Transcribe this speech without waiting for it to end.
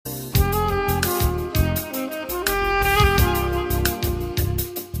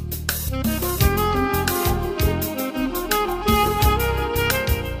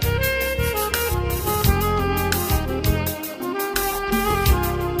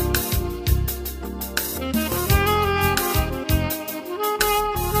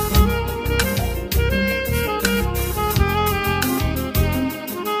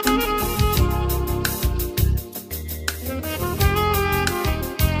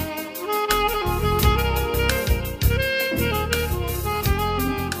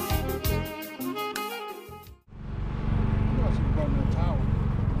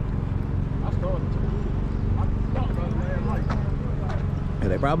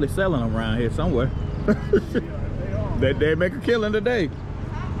probably selling them around here somewhere. They make a killing today.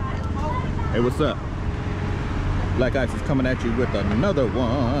 Hey, what's up? Blak Ice is coming at you with another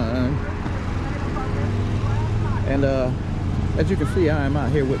one. And as you can see, I am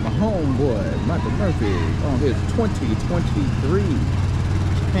out here with my homeboy, Michael Murphy, on his 2023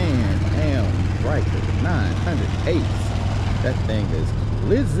 Pan-Am Striker 908. That thing is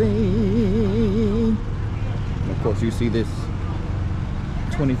blizzing. And of course, you see this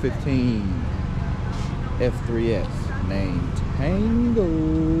 2015 F3S named Tango.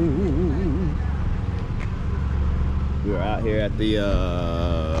 We're out here at the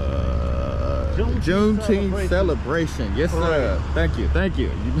Juneteenth celebration. Yes, sir. Thank you, thank you.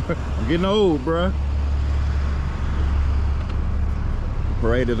 I'm getting old, bruh. The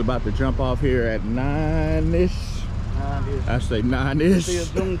parade is about to jump off here at 9-ish. I say 9-ish.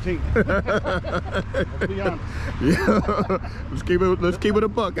 Still Juneteenth. Let's be honest. Yeah. Let's keep it a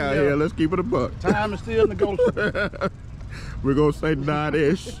buck out here. Let's keep it a buck. Time is still negotiable. We're gonna say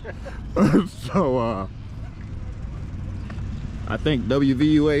 9-ish. So I think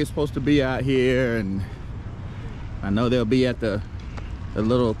WVUA is supposed to be out here, and I know they'll be at the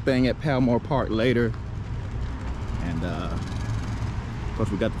little thing at Palmore Park later. And of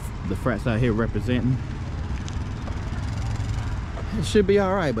course, we got the frats out here representing. It should be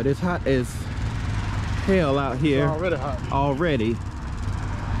all right, but it's hot as hell out here. It's already hot. Already.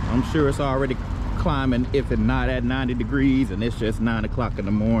 I'm sure it's already climbing, if it's not at 90 degrees, and it's just 9 o'clock in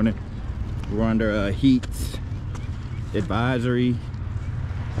the morning. We're under a heat advisory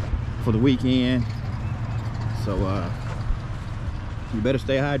for the weekend, so you better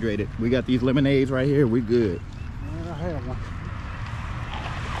stay hydrated. We got these lemonades right here. We good. Man, I have one.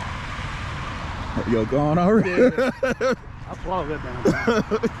 Yo, gone already? Yeah. I swallowed that down.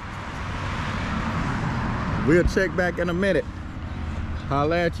 We'll check back in a minute.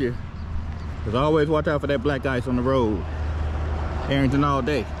 Holla at you. As always, watch out for that black ice on the road. Harrington all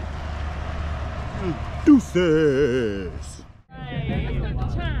day. Deuces.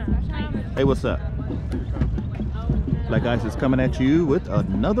 Hey, what's up? Blak Ice is coming at you with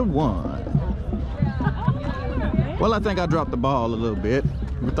another one. Well, I think I dropped the ball a little bit.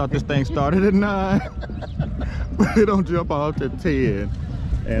 We thought this thing started at 9. But it don't jump off to 10.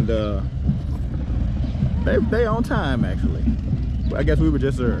 And they on time, actually. I guess we were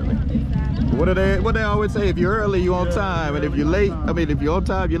just early. What they always say? If you're early, you're on time, and if you're late, I mean, if you're on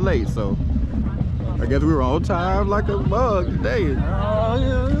time, you're late. So I guess we were on time like a bug today. Oh,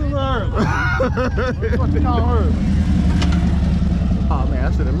 yeah, it was early. What you call early? Oh man,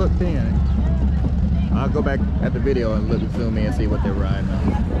 I should have looked in. I'll go back at the video and look and zoom in and see what they're riding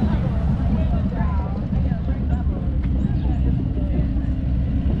on.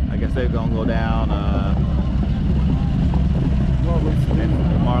 I guess they're gonna go down and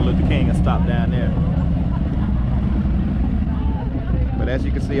Martin Luther King and stop down there. But as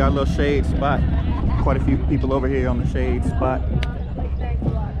you can see, our little shade spot, quite a few people over here on the shade spot.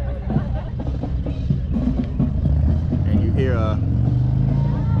 And you hear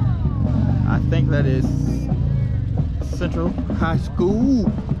I think that is Central High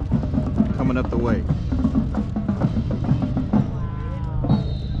School coming up the way.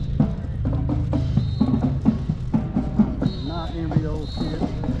 Not envy those kids.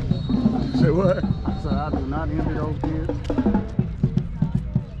 Say what? I said I do not envy those kids.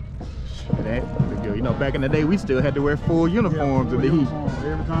 You know, back in the day, we still had to wear full uniforms in the heat.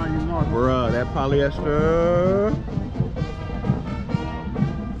 Every time you mark. Bruh, that polyester.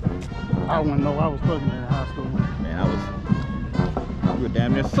 I wouldn't know I was pregnant in high school. Man, we were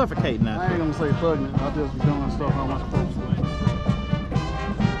damn near suffocating out I ain't there. gonna say pregnant. I just be doing stuff I wasn't supposed to.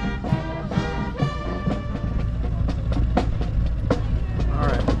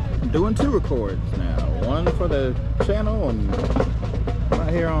 Alright, I'm doing 2 records now. One for the channel and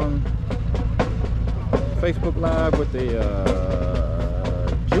right here on Facebook Live with the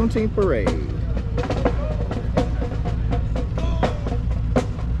Juneteenth parade.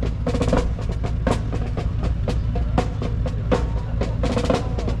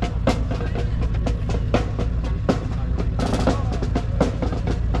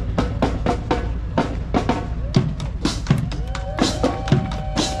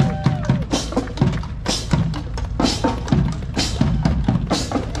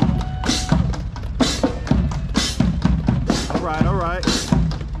 All right.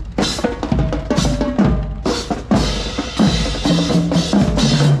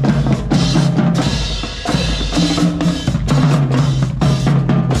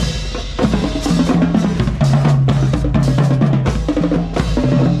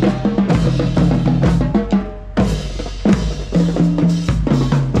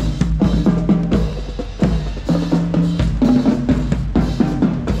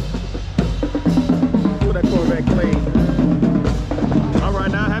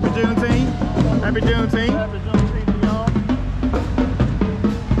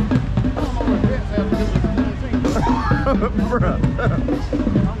 Bruh.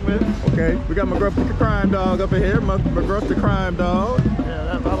 I'm with it. Okay, we got McGruff the crime dog up in here. McGruff the crime dog.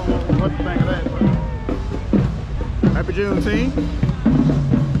 Yeah, I don't know what to think of that. But... Happy Juneteenth.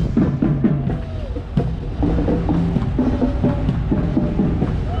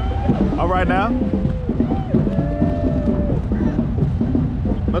 All right now.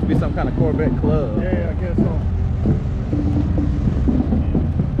 Must be some kind of Corvette club. Yeah, I guess so.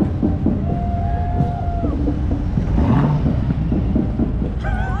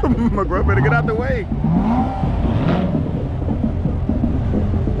 McGruff better get out the way.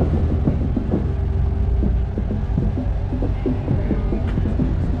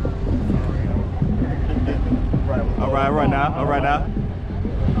 All right now. All right now.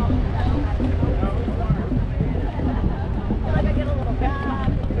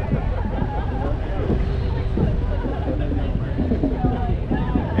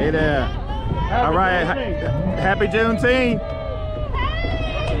 Hey there. All right. Happy Juneteenth.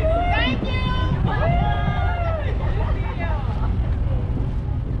 Thank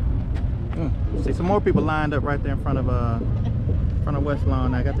you. See some more people lined up right there in front of West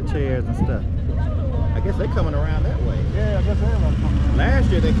Lawn. I got the chairs and stuff. I guess they're coming around that way. Yeah, I guess everybody's coming around. Last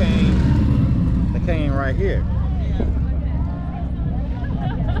year they came right here.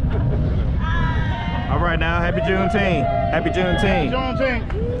 All right now, happy Juneteenth. Happy Juneteenth. Juneteenth.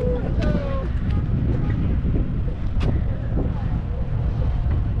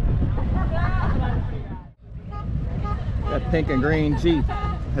 That pink and green Jeep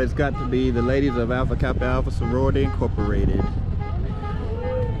has got to be the ladies of Alpha Kappa Alpha Sorority Incorporated.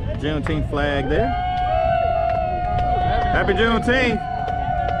 Juneteenth flag there. Happy Juneteenth.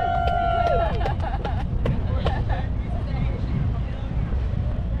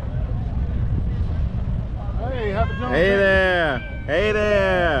 Hey, happy Juneteenth. Hey there. Hey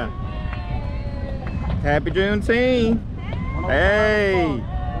there. Happy Juneteenth. Hey.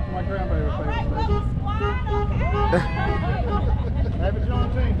 That's my grandbaby's favorite. Happy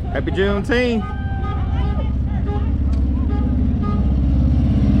Juneteenth. Happy Juneteenth.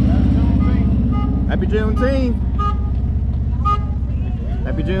 Happy Juneteenth.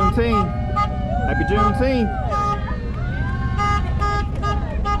 Happy Juneteenth. Happy Juneteenth.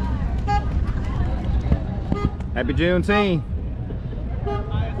 Happy Juneteenth.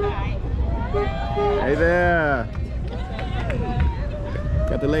 Hey there.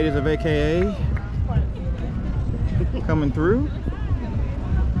 Got the ladies of AKA coming through.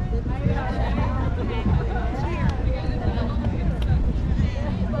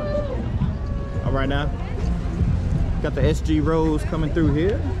 All right now. Got the SG Rose coming through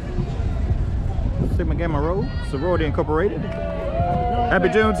here. Sigma Gamma Rose, Sorority Incorporated. Happy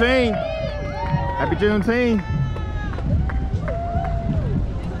Juneteenth. Happy Juneteenth.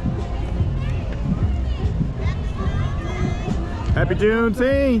 Happy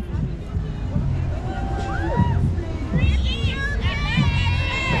Juneteenth.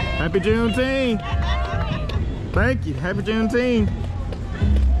 Happy Juneteenth. Thank you. Happy Juneteenth.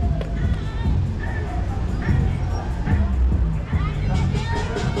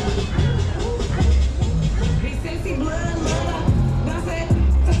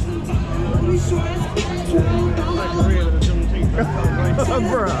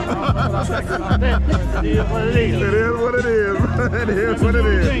 Bruh. It is what it is. It is what it is. It is what it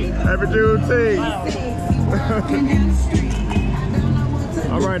is. Happy Juneteenth.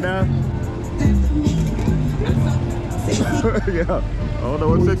 All right now. Yeah. I don't know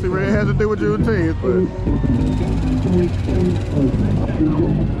what Sexy Red has to do with Juneteenth, but.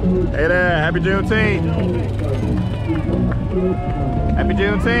 Hey there, happy Juneteenth. Happy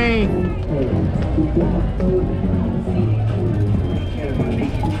Juneteenth.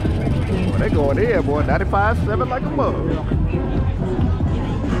 Boy, they going in, boy. 95.7 like a mother.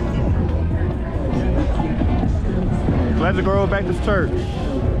 Pleasant Grove Baptist Church.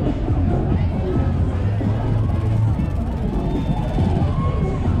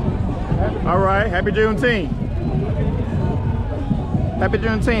 All right, happy Juneteenth. Happy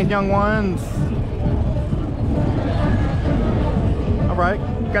Juneteenth, young ones. All right,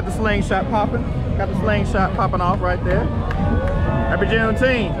 got the slingshot popping. Got the slingshot popping off right there. Happy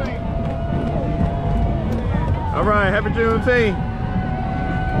Juneteenth. All right, happy Juneteenth.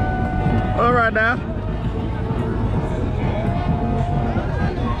 All right now.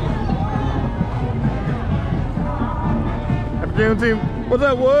 Happy Juneteenth. What's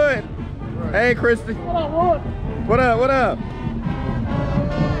up, Wood? Hey, Christy. What up, Wood? What up, what up?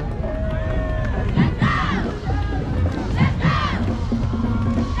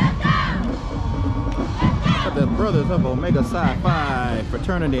 got the brothers of Omega Sci-Fi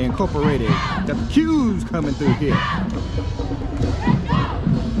Fraternity Incorporated. Got the Q's coming through here.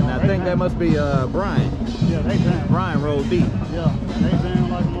 And I think that must be Brian. Yeah, they down. Brian rolled deep. Yeah, they down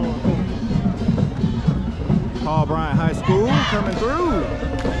like more. Paul Bryant High School coming through.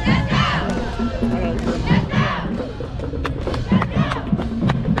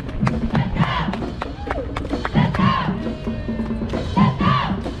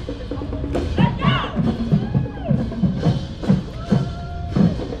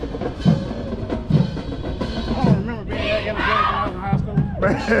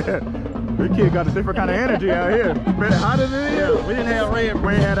 This kid got a different kind of energy out here. Man, how did it? Yeah, we didn't have red.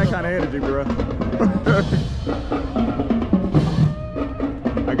 We ain't had that kind of energy, bro.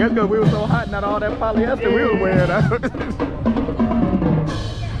 I guess because we were so hot, not all that polyester we were wearing out.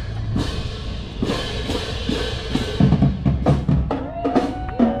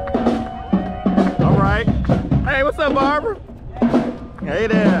 All right. Hey, what's up, Barbara? Hey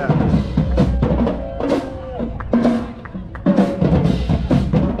there.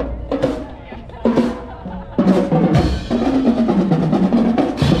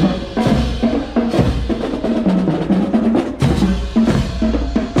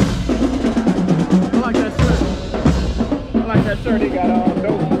 He got all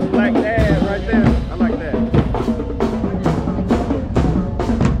dope black dad right there. I like that.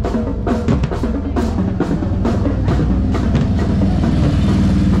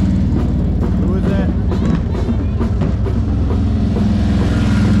 Who is that?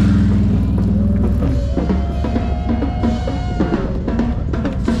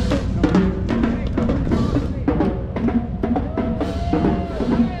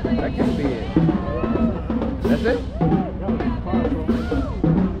 That can't be it. That's it?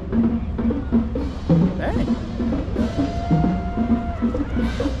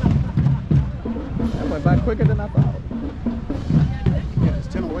 By quicker than I thought. Yeah, it's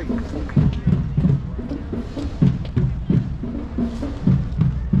 10:08.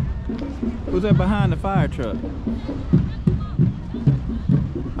 Who's that behind the fire truck?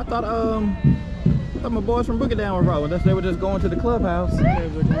 I thought my boys from Boogie Down were rolling. They were just going to the clubhouse. Yeah, they're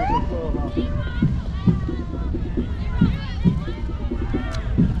going to the clubhouse.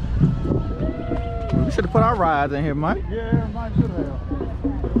 We should have put our rides in here, Mike. Yeah, Mike should have.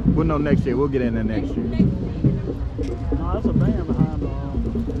 We'll know next year. We'll get in there next year. No, that's a band behind the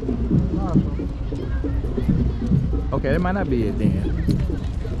marshal. Okay, that might not be it then.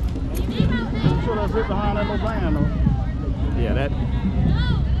 I'm sure that's it behind that little band though. Yeah, that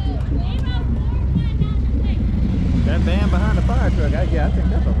band behind the fire truck. Yeah, I think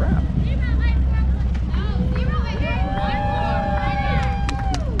that's a wrap.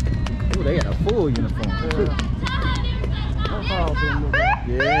 Oh, they got a full uniform too.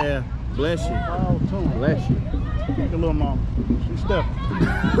 Yeah, bless you. Bless you. Your little mama. She's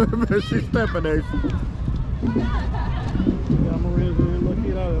stepping. She's stepping there.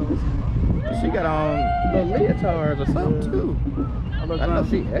 She got on little leotards or something too. I know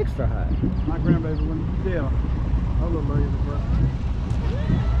she extra high. My grandbaby went, yeah. Her little lady, bro.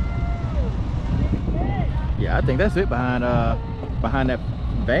 Yeah, I think that's it behind that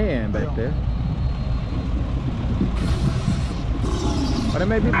van back there. But it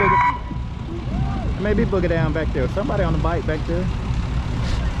may be boogie. It may be Boogie Down back there. Somebody on the bike back there.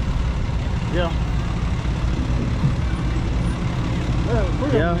 Yeah.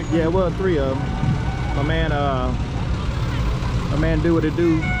 Yeah, well, 3 of them. My man do what it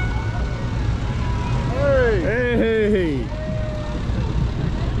do. Hey! Hey!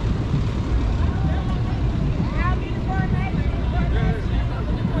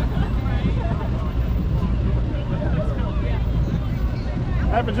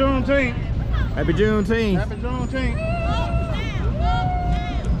 Happy Juneteenth! Happy Juneteenth! Happy Juneteenth!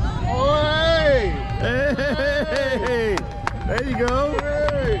 Oh, hey! Hey! There you go!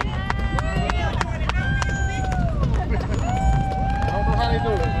 Hey! I don't know how they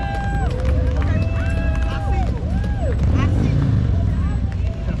do it.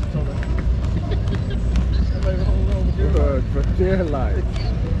 For dear life.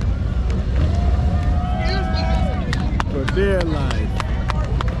 For dear life.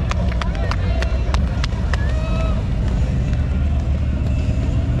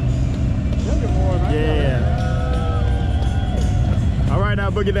 Yeah. All right, now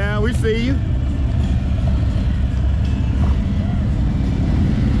Boogie Down, we see you.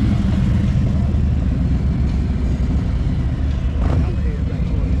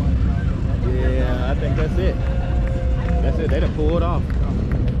 Yeah, I think that's it. That's it. They done pulled off.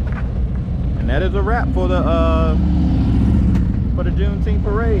 And that is a wrap for the Juneteenth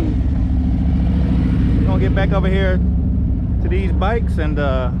parade. gonna get back over here to these bikes and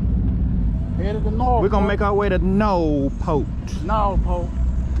Headed to north. we're gonna make our way to No Pope. No, Pope.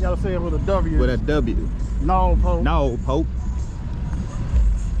 You gotta say it with a W. With a W. No, Pope. No Pope.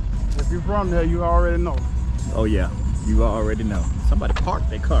 If you're from there, you already know. Oh yeah, you already know. Somebody parked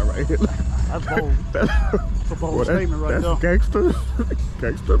their car right here. That's bold. That's a bold statement right there. That's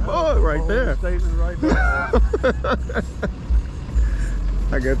gangster boy right there. Statement right there.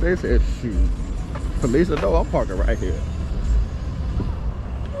 I guess they said, shoot, police will know I'm parking right here.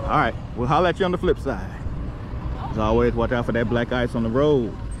 All right, we'll holler at you on the flip side. As always, watch out for that black ice on the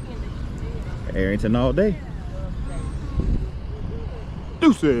road. Arrington all day.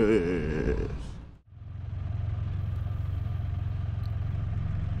 Deuces.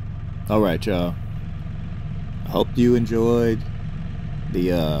 All right, y'all. I hope you enjoyed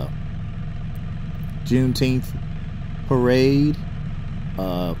the Juneteenth parade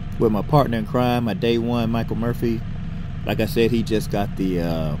with my partner in crime, my day one, Michael Murphy. Like I said, he just got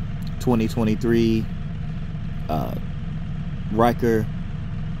the 2023 Riker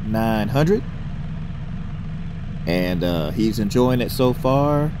 900, and he's enjoying it so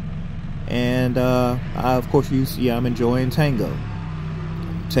far. And of course, you see I'm enjoying Tango.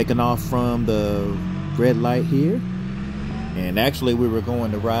 Taking off from the red light here, and actually we were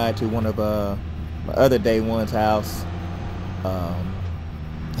going to ride to one of my other day one's house.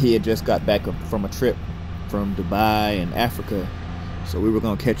 He had just got back from a trip from Dubai and Africa, so we were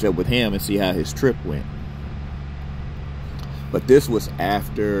going to catch up with him and see how his trip went. But this was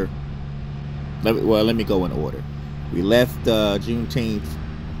after, let me go in order. We left Juneteenth,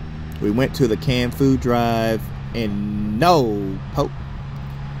 we went to the canned food drive in No Pope.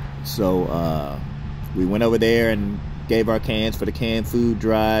 So we went over there and gave our cans for the canned food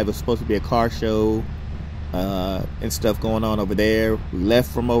drive. It was supposed to be a car show and stuff going on over there. We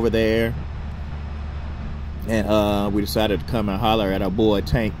left from over there, and we decided to come and holler at our boy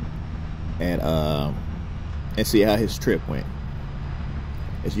Tank and see how his trip went.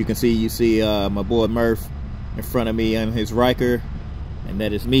 As you can see, my boy Murph in front of me on his Riker, and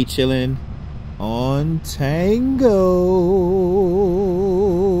that is me chilling on Tango.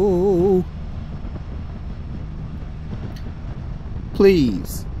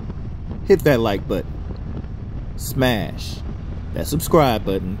 Please hit that like button, smash that subscribe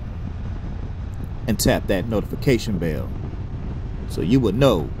button, and tap that notification bell so you will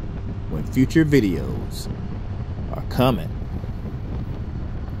know when future videos are coming.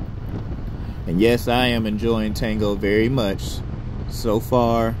 And yes, I am enjoying Tango very much. So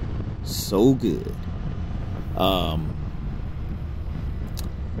far, so good.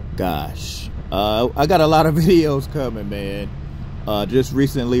 Gosh, I got a lot of videos coming, man. Just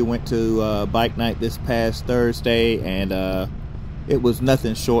recently went to bike night this past Thursday, and it was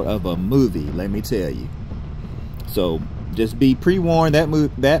nothing short of a movie, let me tell you. So just be pre-warned, that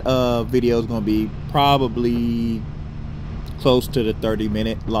video is going to be probably close to the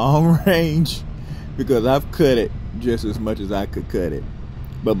 30-minute long range, because I've cut it just as much as I could cut it.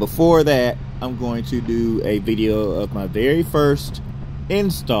 But before that, I'm going to do a video of my very first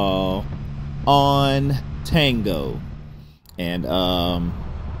install on Tango. And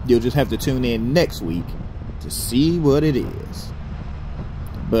you'll just have to tune in next week to see what it is.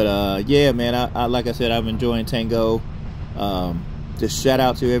 But yeah, man, I like I said, I'm enjoying Tango. Just shout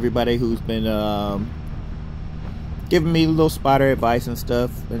out to everybody who's been giving me a little Spyder advice and stuff.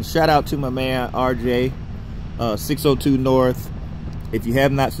 And shout out to my man RJ 602 North. If you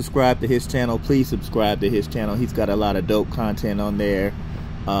have not subscribed to his channel, please subscribe to his channel. He's got a lot of dope content on there.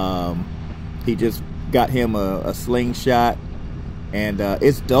 He just got him a slingshot, and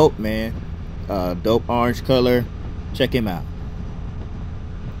it's dope, man. Dope orange color. Check him out.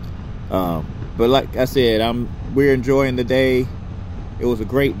 But like I said, we're enjoying the day. It was a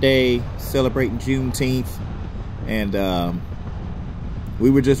great day celebrating Juneteenth, and we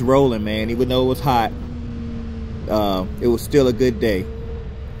were just rolling, man. Even though it was hot, it was still a good day.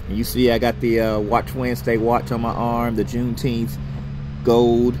 And you see I got the Watch Wednesday watch on my arm, the Juneteenth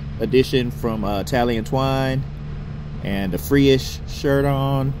gold edition from Tally and Twine, and the Free-ish shirt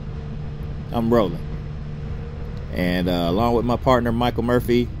on. I'm rolling. And along with my partner Michael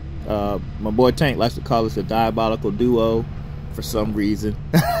Murphy, my boy Tank likes to call us a diabolical duo for some reason.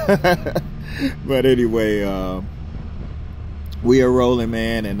 But anyway, we are rolling,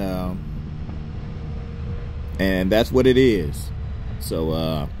 man, and that's what it is. So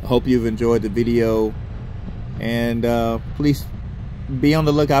I hope you've enjoyed the video, and please be on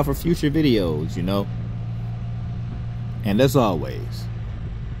the lookout for future videos, you know. And as always,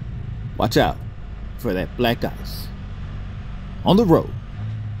 watch out for that black ice on the road.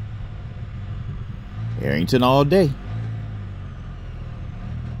 Arrington all day.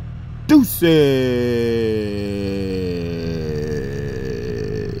 Deuces.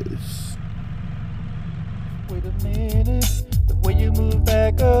 Wait a minute, the way you move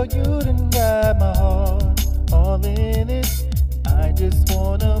back, girl, you done got my heart all in it. I just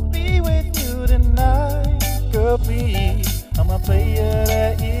wanna be with you tonight, girl, please. I'm a player,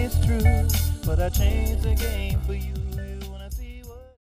 that is true, but I changed the game for you.